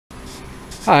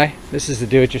Hi, this is the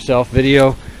do-it-yourself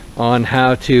video on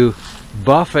how to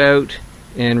buff out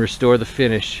and restore the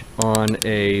finish on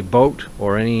a boat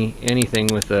or anything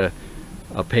with a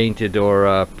painted or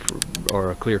a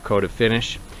clear coated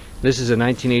finish. This is a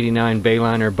 1989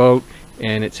 Bayliner boat,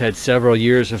 and it's had several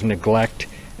years of neglect,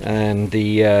 and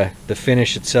the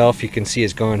finish itself, you can see,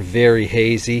 is gone very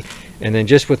hazy. And then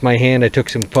just with my hand I took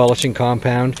some polishing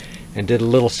compound and did a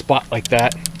little spot like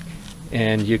that,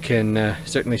 and you can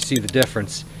certainly see the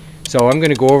difference. So I'm going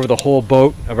to go over the whole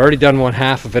boat. I've already done one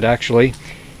half of it actually,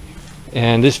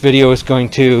 and this video is going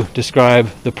to describe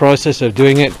the process of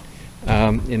doing it.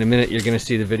 In a minute you're going to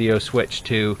see the video switch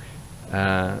to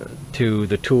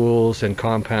the tools and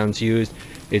compounds used.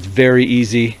 It's very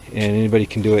easy and anybody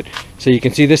can do it. So you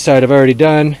can see this side I've already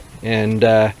done, and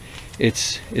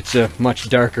it's a much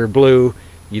darker blue.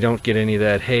 You don't get any of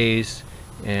that haze,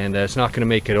 and it's not going to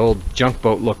make an old junk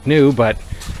boat look new, but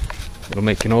it'll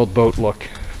make an old boat look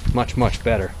much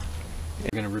better. We're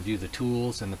going to review the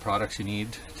tools and the products you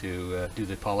need to do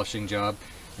the polishing job.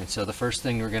 And so the first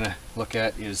thing we're going to look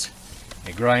at is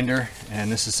a grinder,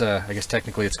 and this is I guess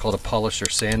technically it's called a polisher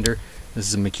sander. This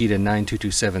is a Makita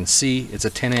 9227C. It's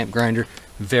a 10 amp grinder,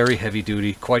 very heavy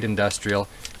duty, quite industrial,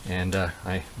 and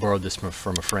I borrowed this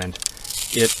from a friend.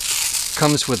 It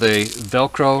comes with a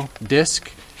Velcro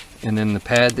disc, and then the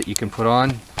pad that you can put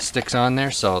on sticks on there,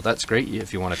 so that's great.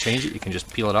 If you want to change it, you can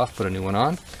just peel it off, put a new one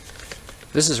on.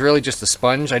 This is really just a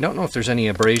sponge. I don't know if there's any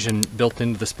abrasion built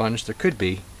into the sponge. There could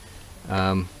be,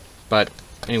 but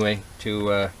anyway,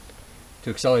 to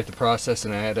accelerate the process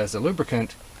and add as a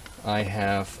lubricant,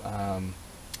 I've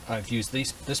used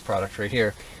this product right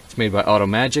here. It's made by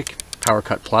Automagic. Power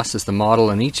Cut Plus is the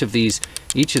model, and each of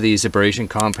these abrasion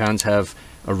compounds have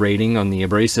a rating on the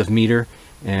abrasive meter,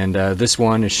 and this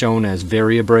one is shown as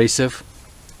very abrasive,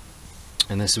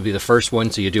 and this would be the first one.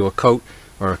 So you do a coat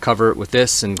or cover it with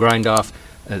this and grind off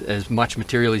as much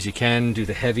material as you can. Do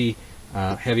the heavy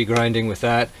grinding with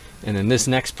that. And then this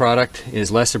next product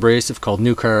is less abrasive, called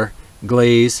New Car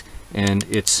Glaze, and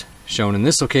it's shown in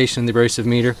this location in the abrasive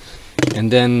meter.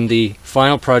 And then the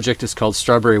final project is called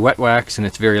Strawberry Wet Wax, and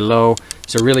it's very low.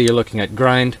 So really you're looking at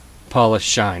grind, polish,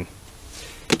 shine.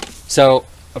 So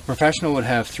a professional would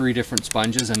have 3 different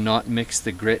sponges and not mix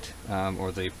the grit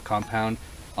or the compound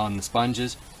on the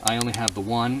sponges. I only have the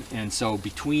one, and so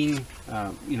between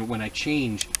when I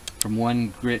change from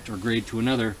one grit or grade to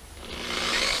another,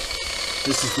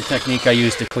 this is the technique I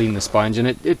use to clean the sponge, and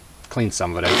it cleans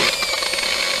some of it out.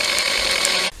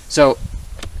 So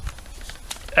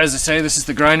as I say, this is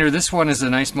the grinder. This one is a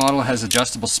nice model, has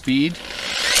adjustable speed.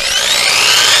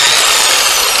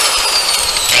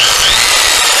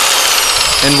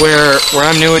 And where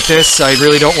I'm new at this, I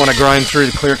really don't want to grind through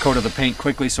the clear coat of the paint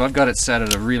quickly, so I've got it set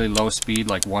at a really low speed,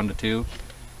 like 1 to 2.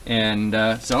 And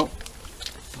so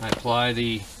I apply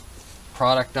the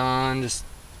product on just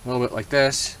a little bit like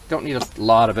this. Don't need a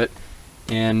lot of it.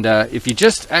 And if you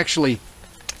just actually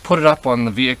put it up on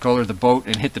the vehicle or the boat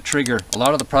and hit the trigger, a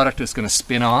lot of the product is going to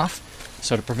spin off.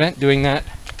 So to prevent doing that,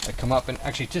 I come up and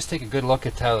actually just take a good look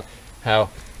at how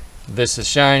this is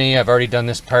shiny. I've already done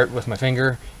this part with my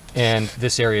finger, and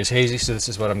this area is hazy, so this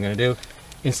is what I'm going to do.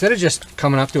 Instead of just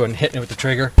coming up to it and hitting it with the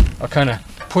trigger, I'll kind of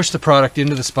push the product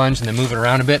into the sponge and then move it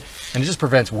around a bit, and it just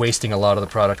prevents wasting a lot of the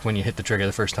product when you hit the trigger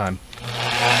the first time.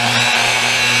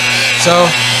 So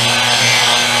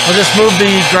I'll just move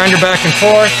the grinder back and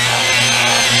forth.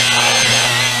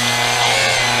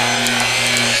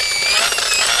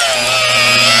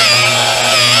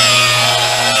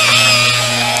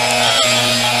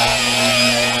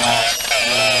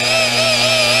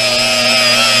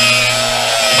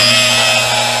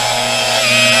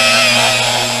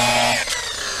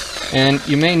 And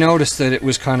you may notice that it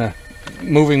was kind of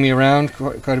moving me around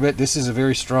quite a bit. This is a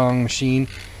very strong machine.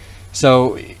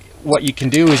 So what you can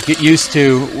do is get used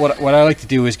to, what I like to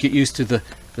do is get used to the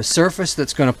surface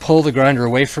that's going to pull the grinder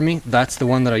away from me. That's the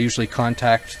one that I usually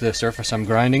contact the surface I'm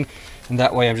grinding. And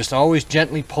that way I'm just always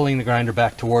gently pulling the grinder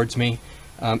back towards me.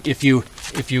 If you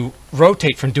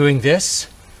rotate from doing this,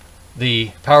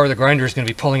 the power of the grinder is going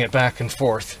to be pulling it back and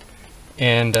forth.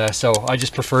 And so I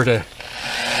just prefer to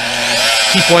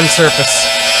keep one surface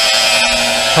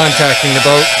contacting the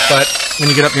boat, but when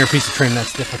you get up near a piece of trim,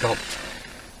 that's difficult.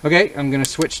 Okay, I'm going to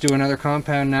switch to another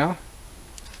compound now.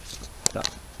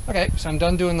 Okay, so I'm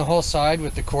done doing the whole side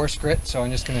with the coarse grit, so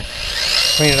I'm just going to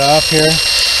clean it off here.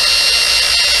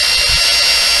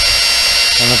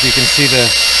 I don't know if you can see the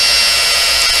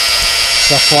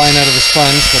stuff flying out of the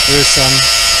sponge, but there is some.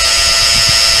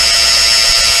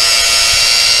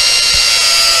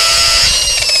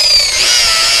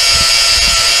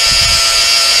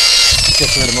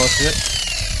 Gets rid of most of it.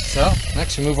 So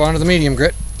next we move on to the medium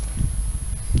grit.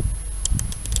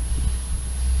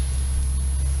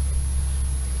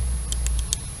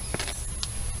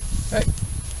 Okay,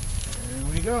 there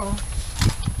we go.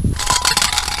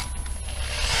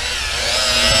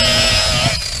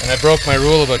 And I broke my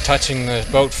rule about touching the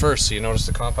boat first, so you notice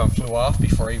the compound flew off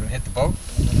before I even hit the boat.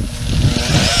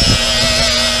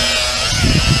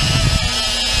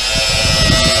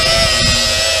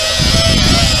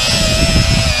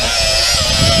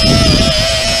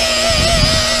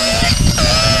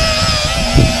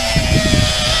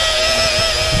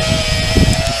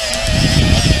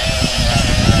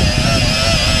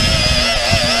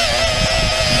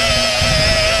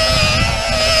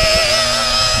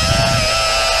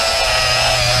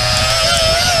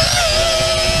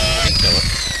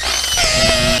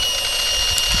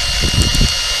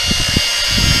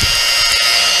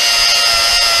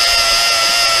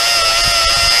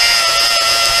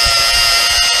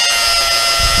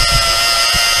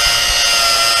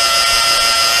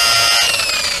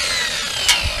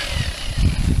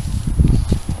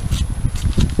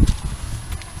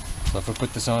 So if I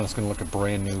put this on, it's going to look a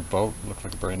brand new boat. Look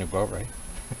like a brand new boat, right?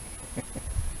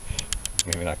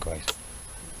 Maybe not quite.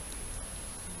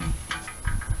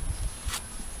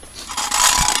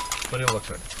 But it'll look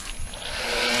good.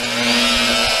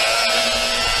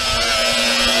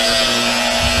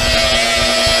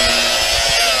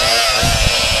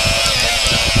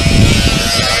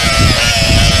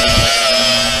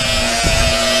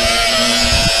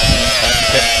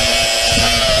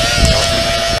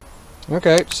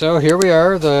 Okay, so here we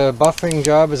are. The buffing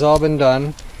job has all been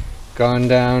done. Gone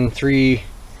down 3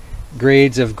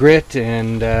 grades of grit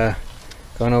and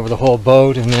gone over the whole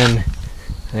boat, and then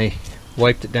I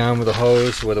wiped it down with a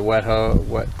hose, with a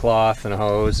wet cloth and a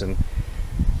hose, and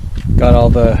got all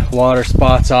the water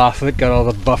spots off of it, got all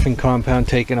the buffing compound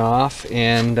taken off,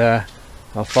 and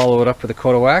I'll follow it up with a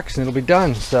coat of wax and it'll be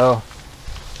done. So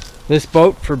this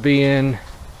boat, for being,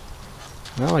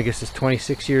 well, I guess it's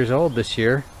 26 years old this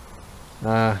year.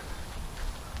 The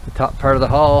top part of the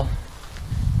hull,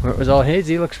 where it was all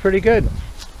hazy, looks pretty good.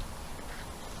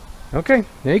 Okay,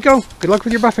 there you go. Good luck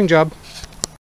with your buffing job.